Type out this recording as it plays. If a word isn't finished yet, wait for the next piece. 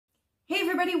Hey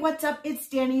everybody, what's up? It's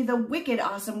Danny, the Wicked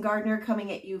Awesome Gardener,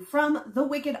 coming at you from the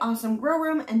Wicked Awesome Grow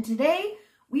Room, and today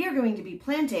we are going to be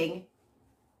planting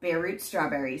bare root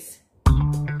strawberries.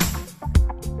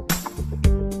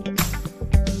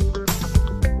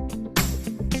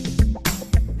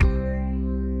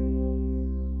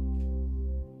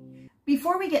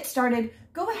 Before we get started,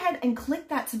 go ahead and click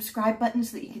that subscribe button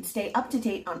so that you can stay up to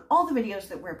date on all the videos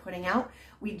that we're putting out.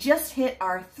 We just hit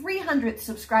our 300th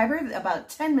subscriber about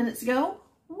 10 minutes ago.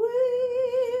 Woo!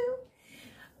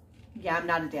 Yeah, I'm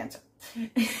not a dancer.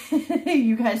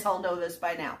 You guys all know this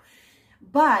by now.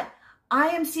 But I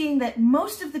am seeing that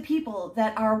most of the people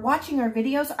that are watching our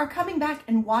videos are coming back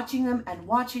and watching them and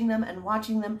watching them and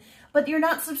watching them, but you're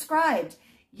not subscribed.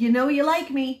 You know you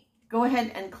like me. Go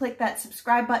ahead and click that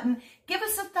subscribe button. Give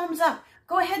us a thumbs up.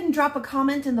 Go ahead and drop a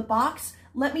comment in the box.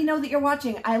 Let me know that you're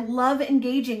watching. I love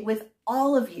engaging with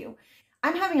all of you.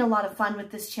 I'm having a lot of fun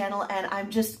with this channel, and I'm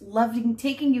just loving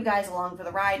taking you guys along for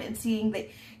the ride and seeing that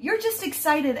you're just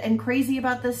excited and crazy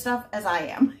about this stuff as I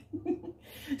am.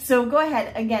 So go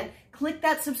ahead, again, click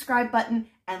that subscribe button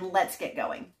and let's get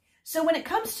going. So when it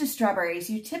comes to strawberries,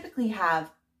 you typically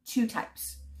have two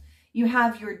types. You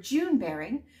have your June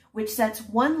bearing, which sets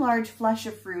one large flush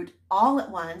of fruit all at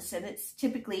once, and it's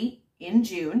typically in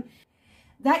June.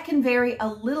 That can vary a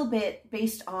little bit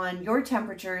based on your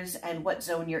temperatures and what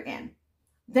zone you're in.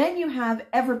 Then you have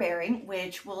Everbearing,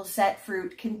 which will set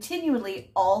fruit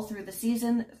continually all through the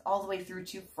season, all the way through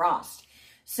to frost.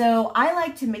 So I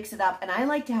like to mix it up, and I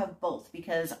like to have both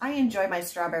because I enjoy my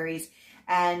strawberries.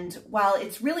 And while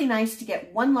it's really nice to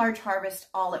get one large harvest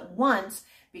all at once,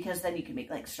 because then you can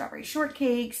make like strawberry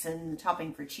shortcakes and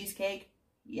topping for cheesecake.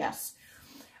 Yes.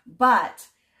 But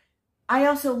I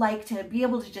also like to be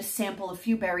able to just sample a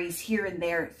few berries here and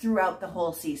there throughout the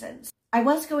whole season. I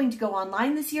was going to go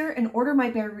online this year and order my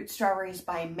bare root strawberries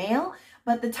by mail,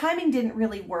 but the timing didn't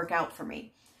really work out for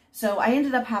me. So I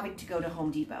ended up having to go to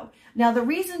Home Depot. Now the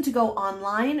reason to go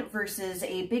online versus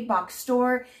a big box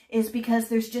store is because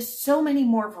there's just so many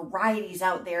more varieties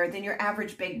out there than your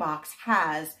average big box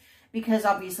has, because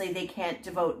obviously they can't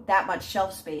devote that much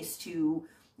shelf space to,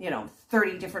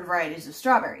 30 different varieties of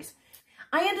strawberries.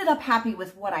 I ended up happy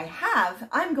with what I have.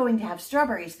 I'm going to have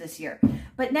strawberries this year,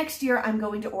 but next year I'm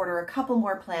going to order a couple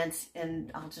more plants,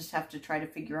 and I'll just have to try to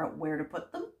figure out where to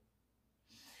put them.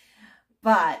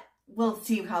 But we'll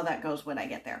see how that goes when I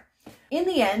get there. In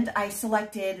the end, I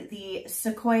selected the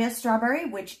Sequoia strawberry,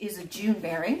 which is a June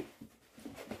bearing,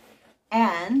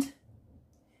 and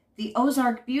the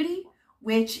Ozark Beauty,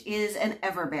 which is an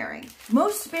Everbearing.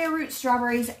 Most bare root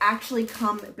strawberries actually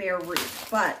come bare root,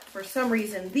 but for some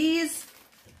reason these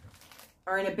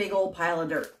are in a big old pile of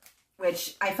dirt,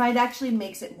 which I find actually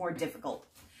makes it more difficult.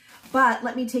 But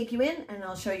let me take you in and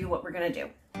I'll show you what we're gonna do.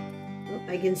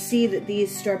 I can see that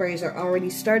these strawberries are already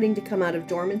starting to come out of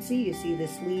dormancy. You see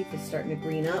this leaf is starting to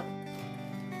green up.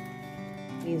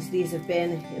 Means these have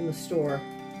been in the store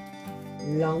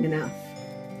long enough.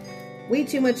 Way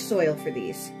too much soil for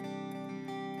these.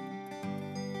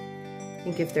 I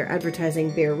think if they're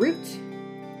advertising bare root,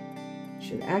 it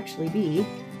should actually be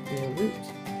bare root.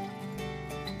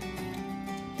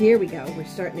 Here we go. We're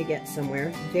starting to get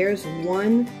somewhere. There's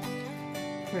one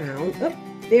crown. Oh,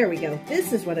 there we go.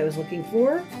 This is what I was looking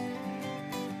for.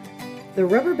 The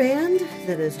rubber band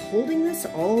that is holding this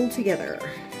all together.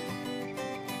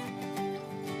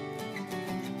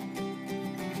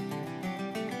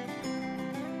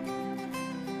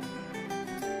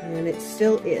 And it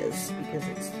still is, because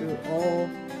it's through all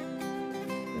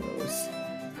those.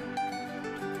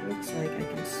 Looks like I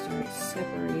can start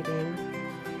separating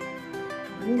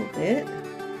a little bit.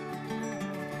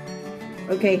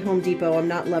 Okay, Home Depot, I'm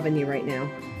not loving you right now.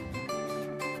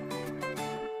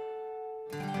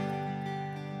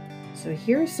 So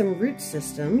here are some root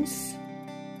systems.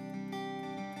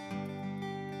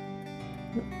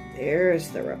 There's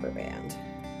the rubber band.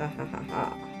 Ha ha ha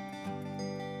ha.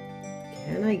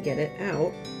 Can I get it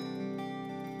out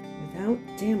without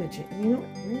damaging? You know what?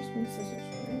 Where's my scissors?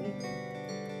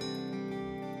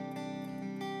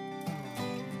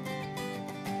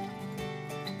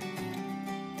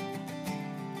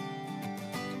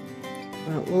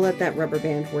 Well, we'll let that rubber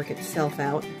band work itself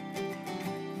out.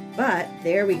 But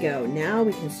there we go. Now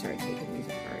we can start taking these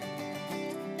apart.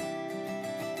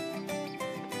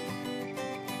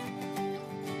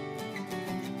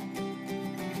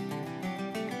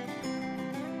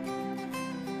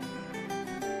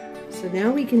 So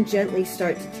now we can gently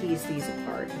start to tease these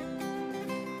apart.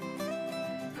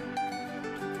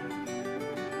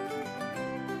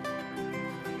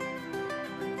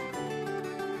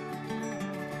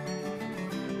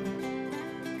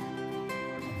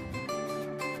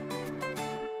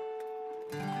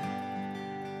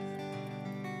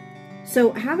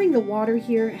 So having the water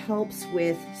here helps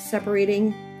with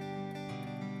separating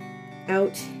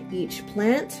out each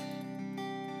plant.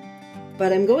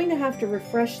 But I'm going to have to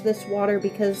refresh this water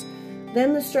because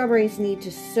then the strawberries need to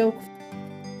soak.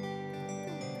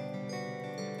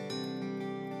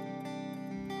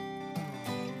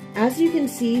 As you can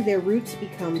see, their roots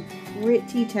become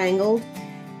pretty tangled,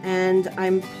 and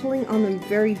I'm pulling on them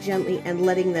very gently and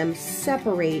letting them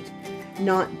separate,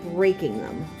 not breaking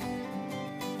them.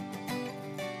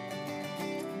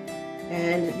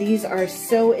 And these are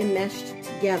so enmeshed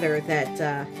together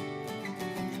that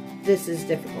this is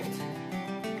difficult.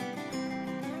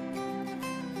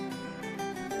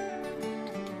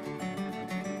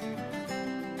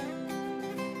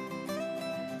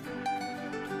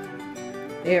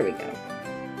 There we go.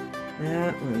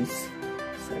 That one's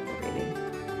separating.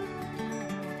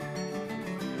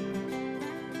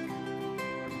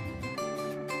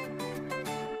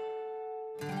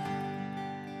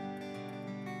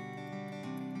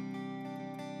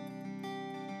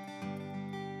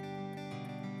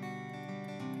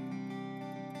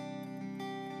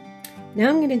 Now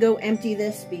I'm going to go empty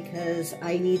this because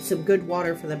I need some good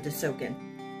water for them to soak in.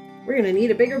 We're going to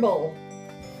need a bigger bowl.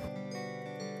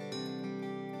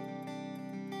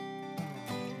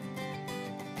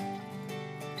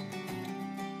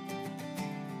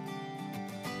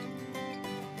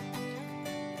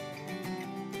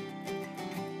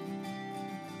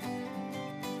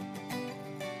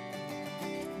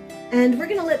 And we're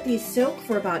gonna let these soak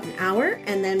for about an hour,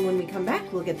 and then when we come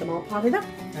back, we'll get them all potted up.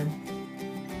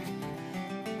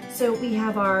 So we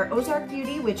have our Ozark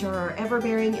Beauty, which are our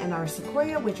Everbearing, and our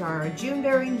Sequoia, which are our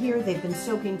Junebearing here. They've been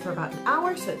soaking for about an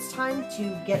hour, so it's time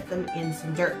to get them in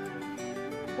some dirt.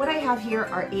 What I have here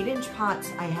are 8-inch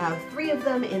pots. I have 3 of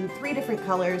them in 3 different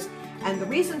colors, and the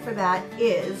reason for that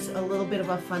is a little bit of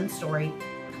a fun story.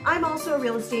 I'm also a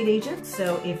real estate agent,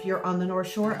 so if you're on the North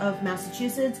Shore of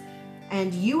Massachusetts,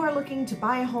 and you are looking to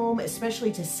buy a home,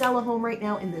 especially to sell a home right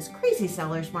now in this crazy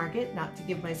seller's market, not to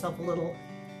give myself a little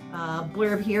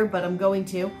blurb here, but I'm going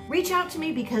to, reach out to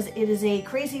me because it is a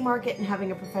crazy market, and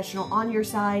having a professional on your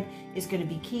side is going to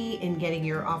be key in getting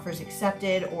your offers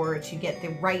accepted or to get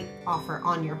the right offer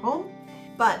on your home.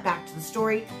 But back to the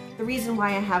story, the reason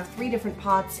why I have 3 different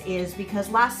pots is because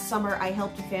last summer I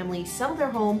helped a family sell their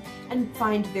home and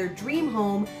find their dream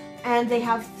home. And they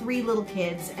have 3 little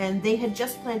kids, and they had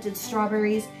just planted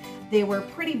strawberries. They were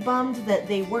pretty bummed that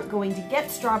they weren't going to get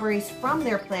strawberries from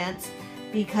their plants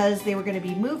because they were going to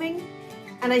be moving.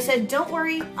 And I said, don't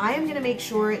worry, I am going to make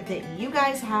sure that you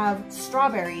guys have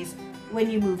strawberries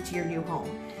when you move to your new home.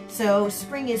 So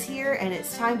spring is here, and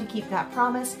it's time to keep that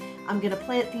promise. I'm going to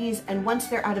plant these, and once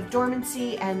they're out of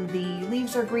dormancy and the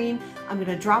leaves are green, I'm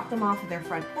going to drop them off of their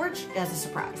front porch as a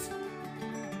surprise.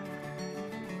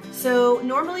 So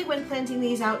normally when planting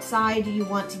these outside, you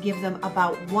want to give them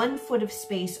about 1 foot of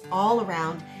space all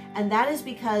around, and that is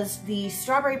because the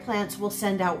strawberry plants will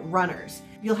send out runners.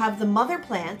 You'll have the mother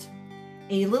plant,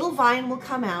 a little vine will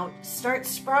come out, start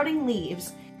sprouting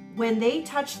leaves. When they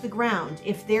touch the ground,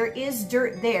 if there is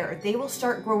dirt there, they will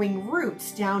start growing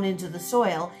roots down into the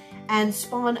soil and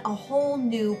spawn a whole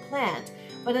new plant.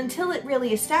 But until it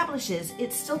really establishes,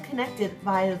 it's still connected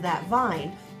via that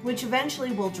vine, which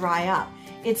eventually will dry up.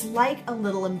 It's like a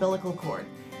little umbilical cord.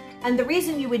 And the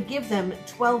reason you would give them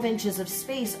 12 inches of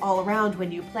space all around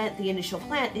when you plant the initial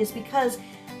plant is because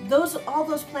all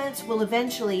those plants will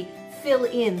eventually fill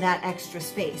in that extra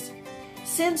space.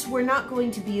 Since we're not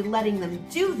going to be letting them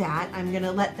do that, I'm going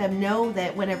to let them know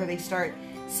that whenever they start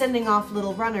sending off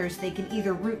little runners, they can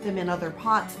either root them in other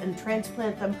pots and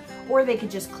transplant them, or they could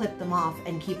just clip them off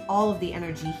and keep all of the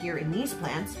energy here in these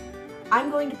plants. I'm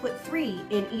going to put 3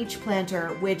 in each planter,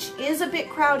 which is a bit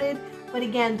crowded, but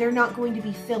again, they're not going to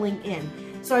be filling in.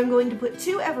 So I'm going to put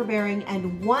 2 Everbearing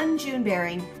and 1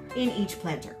 Junebearing in each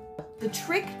planter. The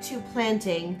trick to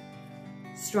planting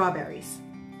strawberries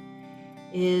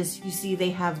is, you see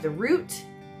they have the root,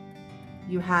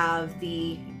 you have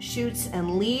the shoots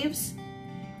and leaves,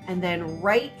 and then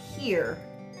right here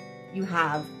you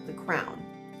have the crown.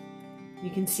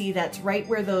 You can see that's right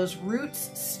where those roots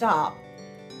stop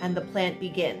and the plant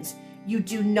begins. You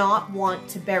do not want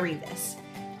to bury this.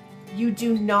 You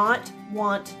do not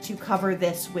want to cover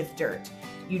this with dirt.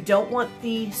 You don't want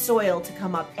the soil to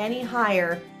come up any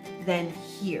higher than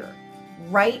here,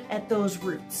 right at those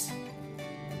roots.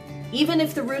 Even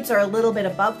if the roots are a little bit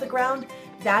above the ground,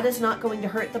 that is not going to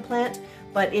hurt the plant,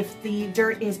 but if the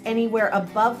dirt is anywhere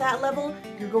above that level,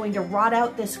 you're going to rot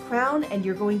out this crown and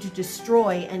you're going to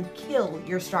destroy and kill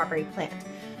your strawberry plant.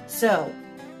 So,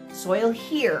 soil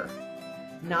here,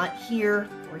 not here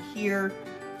or here,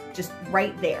 just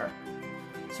right there.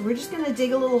 So we're just gonna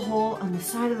dig a little hole on the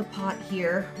side of the pot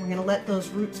here. We're gonna let those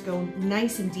roots go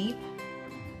nice and deep.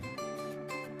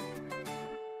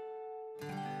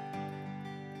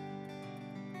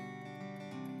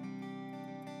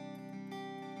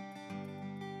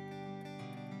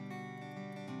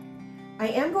 I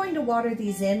am going to water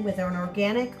these in with an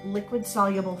organic liquid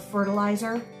soluble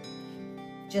fertilizer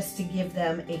just to give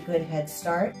them a good head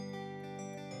start.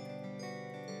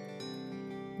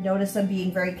 Notice I'm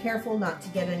being very careful not to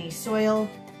get any soil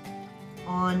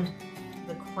on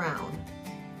the crown.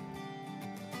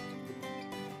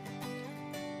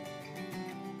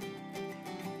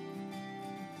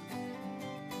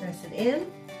 Press it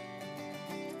in.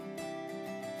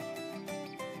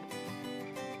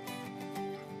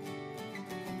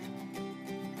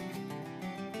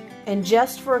 And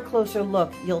just for a closer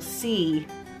look, you'll see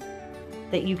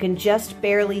that you can just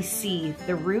barely see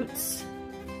the roots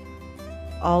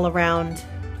all around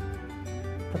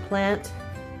the plant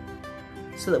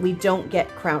so that we don't get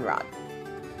crown rot.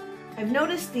 I've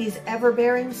noticed these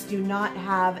Everbearings do not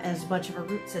have as much of a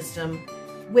root system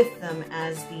with them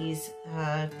as these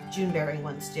June-bearing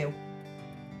ones do,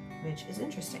 which is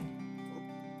interesting.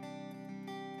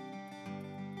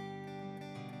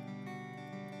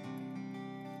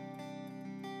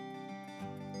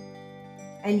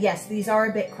 And yes, these are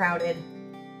a bit crowded,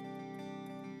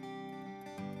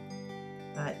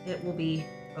 but it will be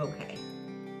okay.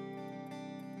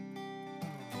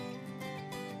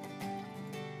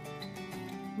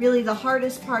 Really, the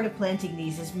hardest part of planting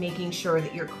these is making sure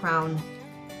that your crown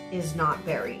is not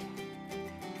buried.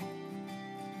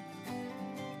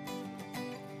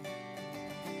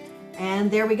 And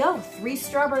there we go, 3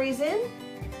 strawberries in.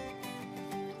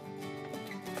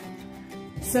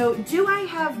 So do I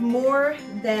have more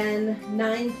than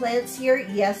 9 plants here?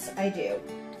 Yes, I do.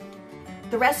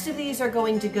 The rest of these are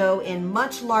going to go in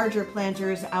much larger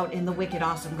planters out in the Wicked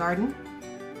Awesome Garden.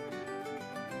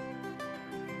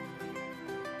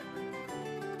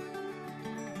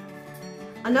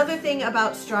 Another thing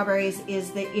about strawberries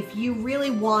is that if you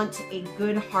really want a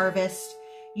good harvest,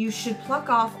 you should pluck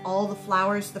off all the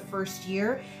flowers the first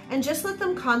year and just let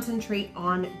them concentrate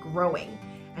on growing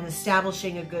and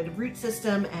establishing a good root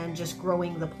system and just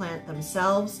growing the plant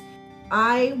themselves.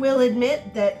 I will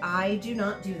admit that I do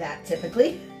not do that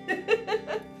typically.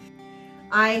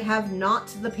 I have not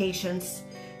the patience,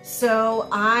 so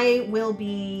I will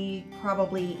be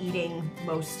probably eating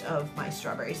most of my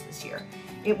strawberries this year.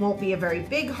 It won't be a very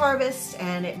big harvest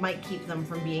and it might keep them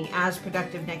from being as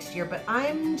productive next year, but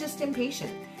I'm just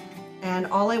impatient. And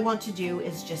all I want to do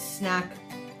is just snack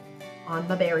on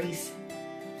my berries.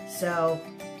 So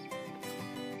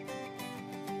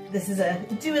this is a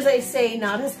do as I say,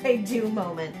 not as I do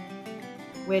moment,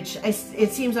 which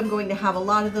it seems I'm going to have a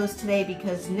lot of those today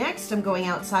because next I'm going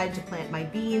outside to plant my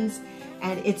beans,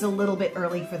 and it's a little bit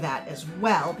early for that as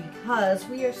well because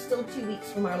we are still 2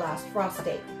 weeks from our last frost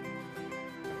date.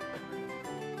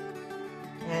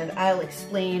 And I'll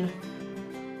explain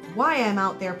why I'm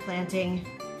out there planting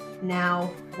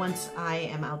now once I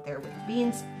am out there with the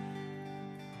beans.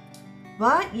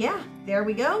 But yeah, there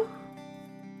we go.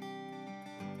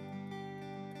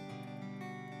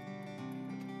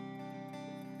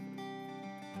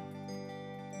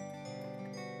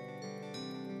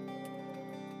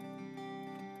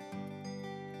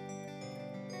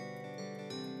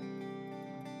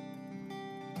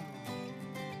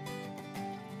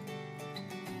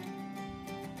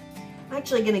 I'm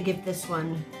actually going to give this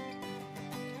one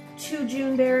 2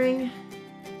 June-bearing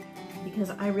because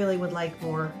I really would like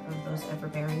more of those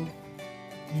Everbearing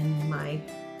in my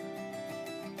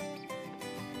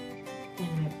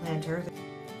planter.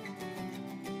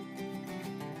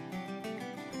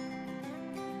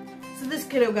 So this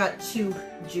could have got 2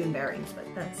 June-bearings, but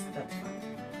that's fine.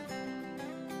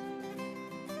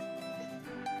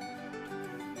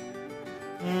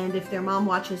 And if their mom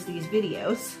watches these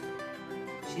videos,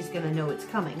 she's gonna know it's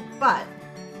coming, but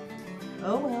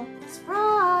oh well,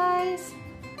 surprise!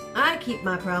 I keep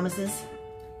my promises.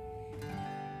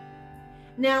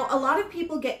 Now, a lot of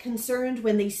people get concerned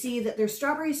when they see that their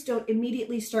strawberries don't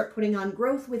immediately start putting on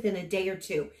growth within a day or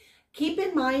 2. Keep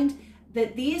in mind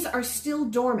that these are still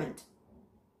dormant,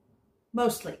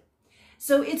 mostly.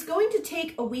 So it's going to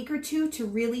take a week or 2 to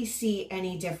really see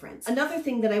any difference. Another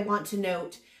thing that I want to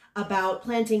note about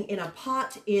planting in a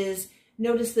pot is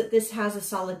notice that this has a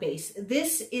solid base.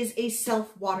 This is a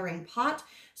self-watering pot,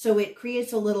 so it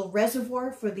creates a little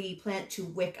reservoir for the plant to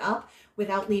wick up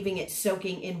without leaving it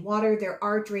soaking in water. There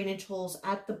are drainage holes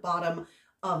at the bottom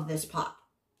of this pot.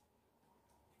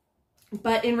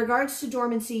 But in regards to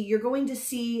dormancy, you're going to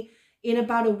see in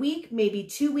about a week, maybe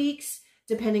 2 weeks,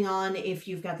 depending on if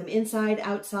you've got them inside,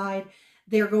 outside,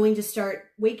 they're going to start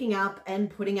waking up and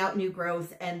putting out new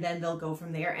growth, and then they'll go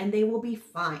from there and they will be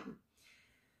fine.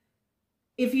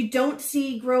 If you don't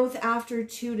see growth after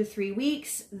 2 to 3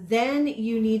 weeks, then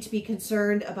you need to be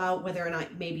concerned about whether or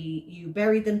not maybe you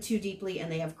buried them too deeply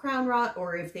and they have crown rot,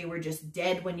 or if they were just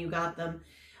dead when you got them.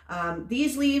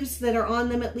 These leaves that are on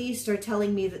them at least are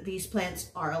telling me that these plants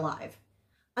are alive.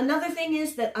 Another thing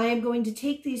is that I am going to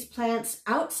take these plants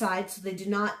outside so they do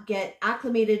not get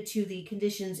acclimated to the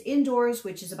conditions indoors,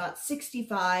 which is about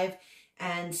 65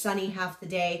 and sunny half the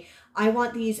day. I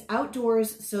want these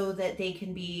outdoors so that they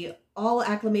can be all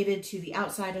acclimated to the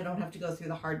outside. I don't have to go through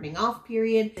the hardening off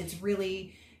period. It's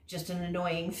really just an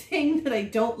annoying thing that I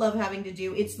don't love having to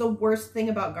do. It's the worst thing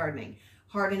about gardening.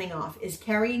 Hardening off is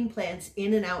carrying plants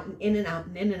in and out and in and out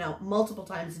and in and out multiple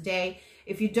times a day.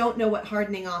 If you don't know what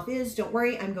hardening off is, don't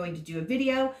worry, I'm going to do a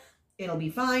video. It'll be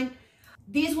fine.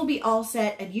 These will be all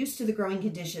set and used to the growing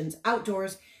conditions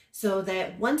outdoors, so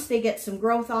that once they get some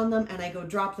growth on them and I go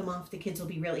drop them off, the kids will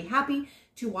be really happy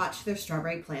to watch their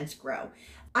strawberry plants grow.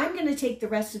 I'm going to take the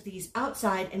rest of these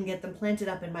outside and get them planted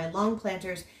up in my long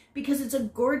planters because it's a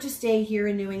gorgeous day here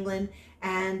in New England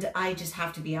and I just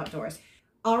have to be outdoors.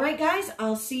 All right, guys,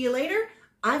 I'll see you later.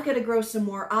 I've got to grow some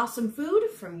more awesome food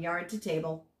from yard to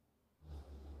table.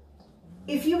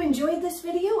 If you enjoyed this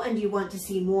video and you want to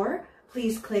see more,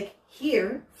 please click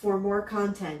here for more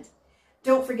content.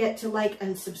 Don't forget to like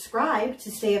and subscribe to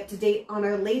stay up to date on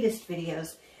our latest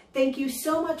videos. Thank you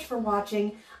so much for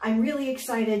watching. I'm really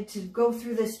excited to go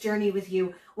through this journey with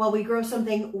you while we grow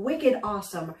something wicked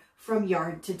awesome from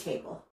yard to table.